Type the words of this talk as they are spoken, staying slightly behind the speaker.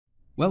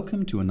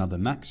Welcome to another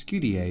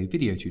MAXQDA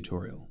video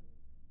tutorial.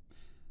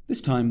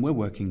 This time we're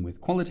working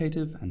with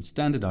qualitative and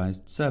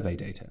standardized survey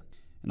data.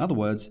 In other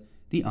words,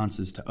 the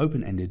answers to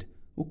open-ended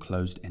or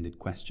closed-ended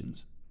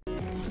questions.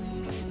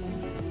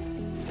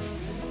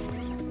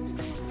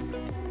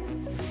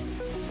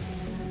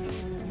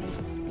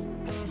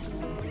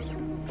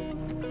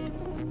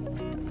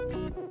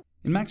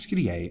 In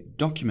MAXQDA,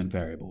 document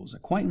variables are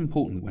quite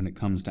important when it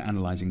comes to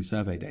analyzing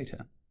survey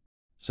data.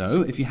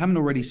 So, if you haven't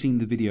already seen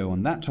the video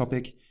on that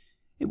topic,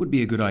 it would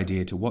be a good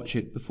idea to watch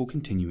it before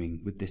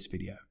continuing with this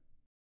video.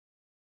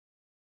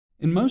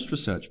 In most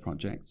research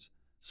projects,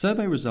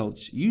 survey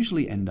results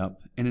usually end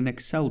up in an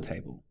Excel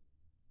table,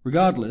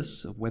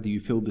 regardless of whether you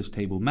filled this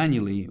table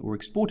manually or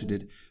exported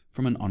it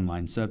from an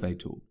online survey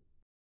tool.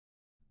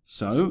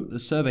 So, the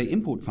survey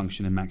import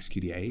function in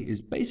MAXQDA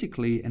is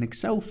basically an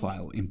Excel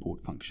file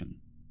import function.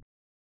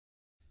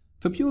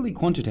 For purely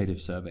quantitative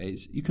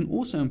surveys, you can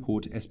also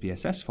import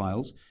SPSS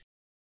files,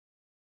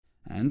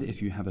 and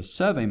if you have a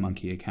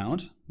SurveyMonkey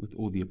account with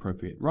all the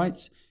appropriate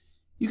rights,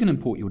 you can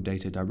import your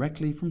data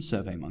directly from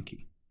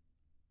SurveyMonkey.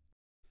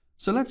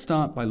 So let's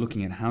start by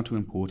looking at how to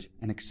import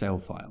an Excel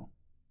file.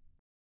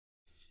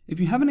 If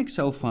you have an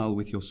Excel file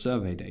with your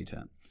survey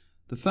data,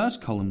 the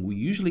first column will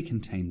usually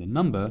contain the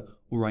number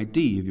or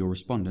ID of your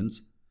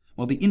respondents,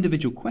 while the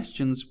individual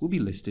questions will be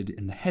listed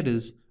in the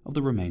headers of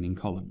the remaining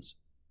columns.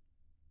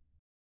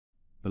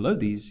 Below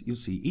these, you'll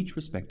see each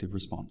respective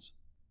response.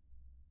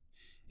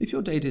 If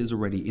your data is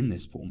already in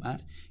this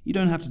format, you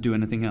don't have to do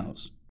anything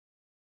else.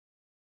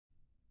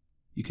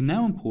 You can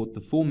now import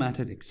the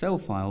formatted Excel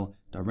file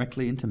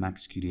directly into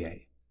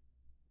MAXQDA.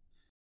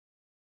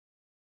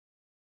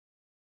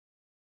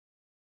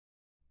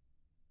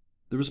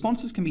 The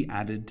responses can be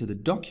added to the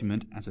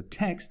document as a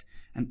text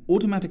and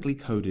automatically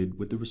coded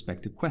with the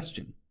respective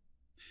question,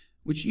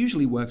 which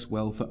usually works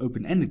well for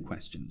open-ended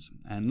questions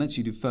and lets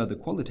you do further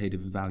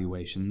qualitative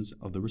evaluations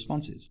of the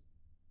responses.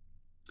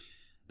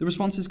 The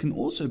responses can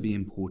also be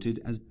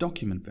imported as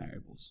document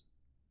variables,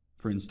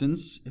 for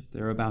instance, if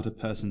they're about a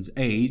person's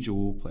age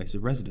or place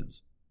of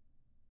residence.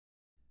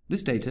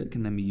 This data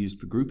can then be used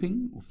for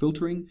grouping or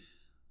filtering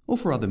or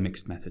for other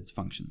mixed methods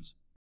functions.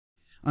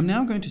 I'm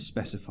now going to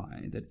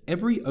specify that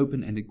every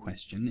open-ended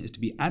question is to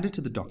be added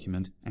to the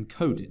document and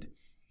coded,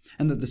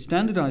 and that the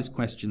standardized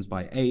questions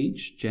by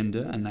age,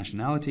 gender, and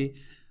nationality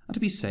are to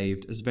be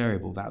saved as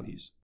variable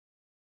values.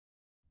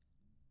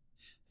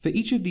 For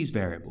each of these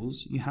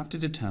variables, you have to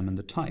determine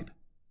the type.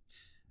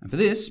 And for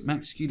this,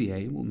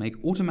 MAXQDA will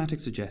make automatic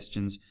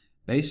suggestions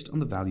based on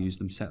the values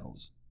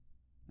themselves.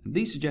 And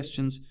these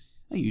suggestions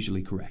are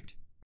usually correct.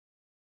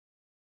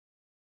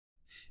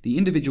 The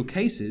individual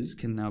cases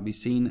can now be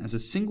seen as a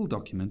single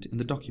document in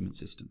the document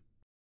system.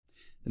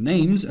 The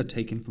names are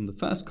taken from the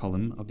first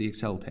column of the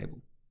Excel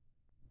table.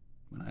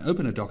 When I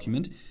open a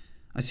document,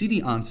 I see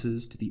the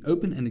answers to the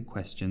open-ended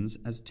questions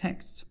as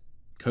texts,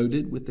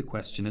 coded with the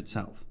question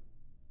itself.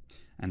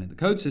 And in the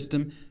code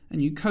system, a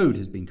new code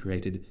has been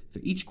created for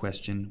each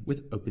question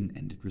with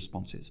open-ended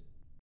responses.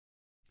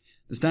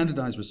 The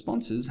standardized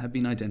responses have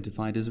been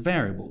identified as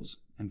variables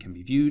and can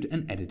be viewed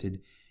and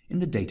edited in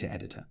the data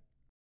editor.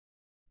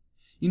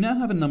 You now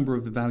have a number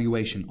of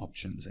evaluation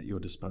options at your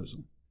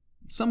disposal,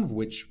 some of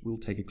which we'll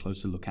take a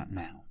closer look at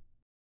now.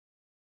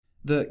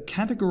 The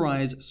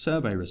Categorize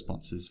survey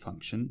responses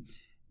function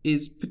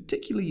is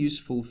particularly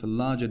useful for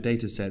larger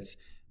datasets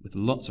with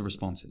lots of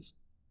responses.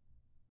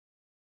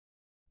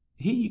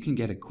 Here you can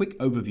get a quick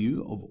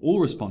overview of all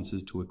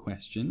responses to a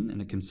question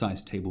in a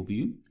concise table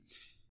view.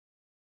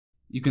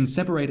 You can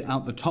separate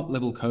out the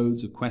top-level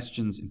codes of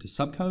questions into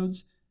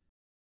subcodes,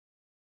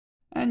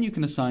 and you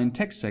can assign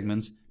text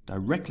segments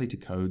directly to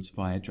codes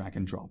via drag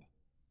and drop.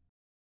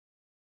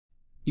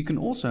 You can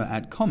also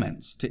add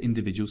comments to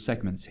individual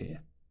segments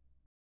here.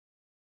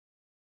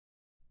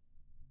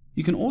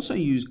 You can also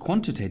use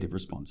quantitative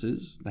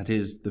responses, that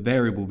is, the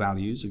variable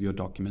values of your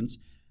documents,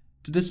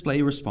 to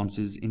display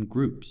responses in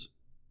groups.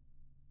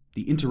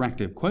 The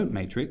interactive quote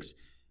matrix,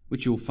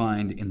 which you'll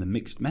find in the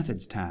Mixed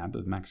Methods tab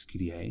of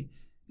MAXQDA,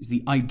 is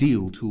the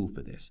ideal tool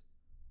for this.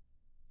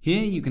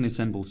 Here you can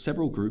assemble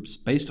several groups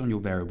based on your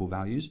variable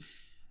values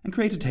and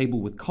create a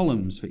table with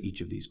columns for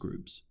each of these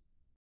groups.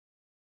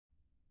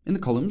 In the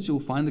columns, you'll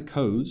find the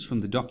codes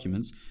from the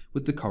documents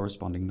with the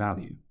corresponding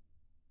value.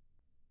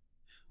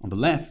 On the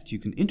left, you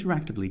can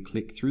interactively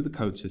click through the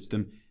code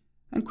system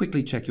and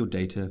quickly check your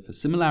data for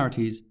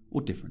similarities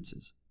or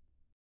differences.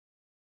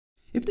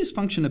 If this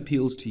function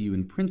appeals to you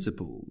in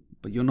principle,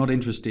 but you're not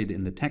interested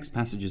in the text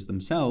passages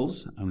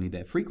themselves, only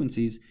their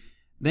frequencies,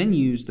 then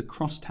use the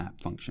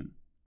Crosstab function.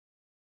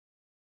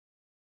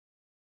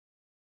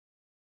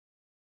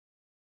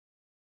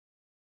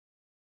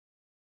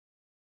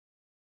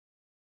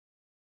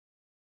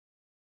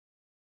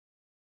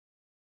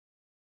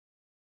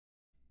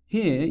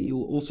 Here,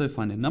 you'll also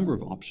find a number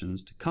of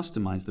options to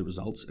customize the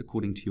results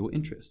according to your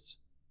interests.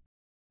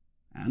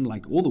 And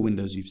like all the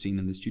windows you've seen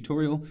in this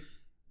tutorial,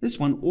 this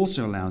one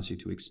also allows you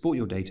to export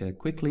your data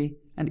quickly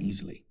and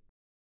easily.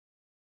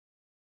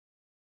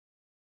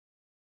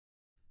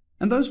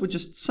 And those were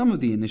just some of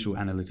the initial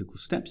analytical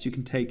steps you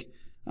can take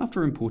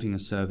after importing a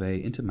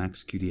survey into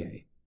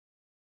MAXQDA.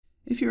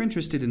 If you're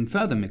interested in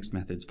further mixed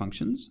methods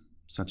functions,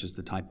 such as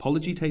the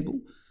typology table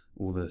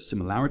or the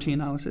similarity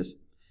analysis,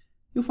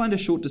 you'll find a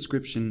short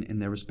description in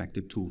their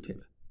respective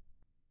tooltip.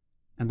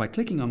 And by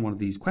clicking on one of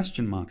these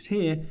question marks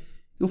here,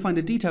 you'll find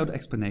a detailed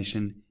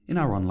explanation in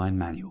our online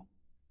manual.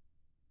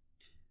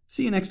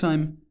 See you next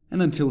time,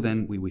 and until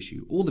then, we wish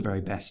you all the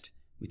very best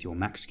with your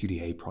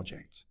MAXQDA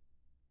projects.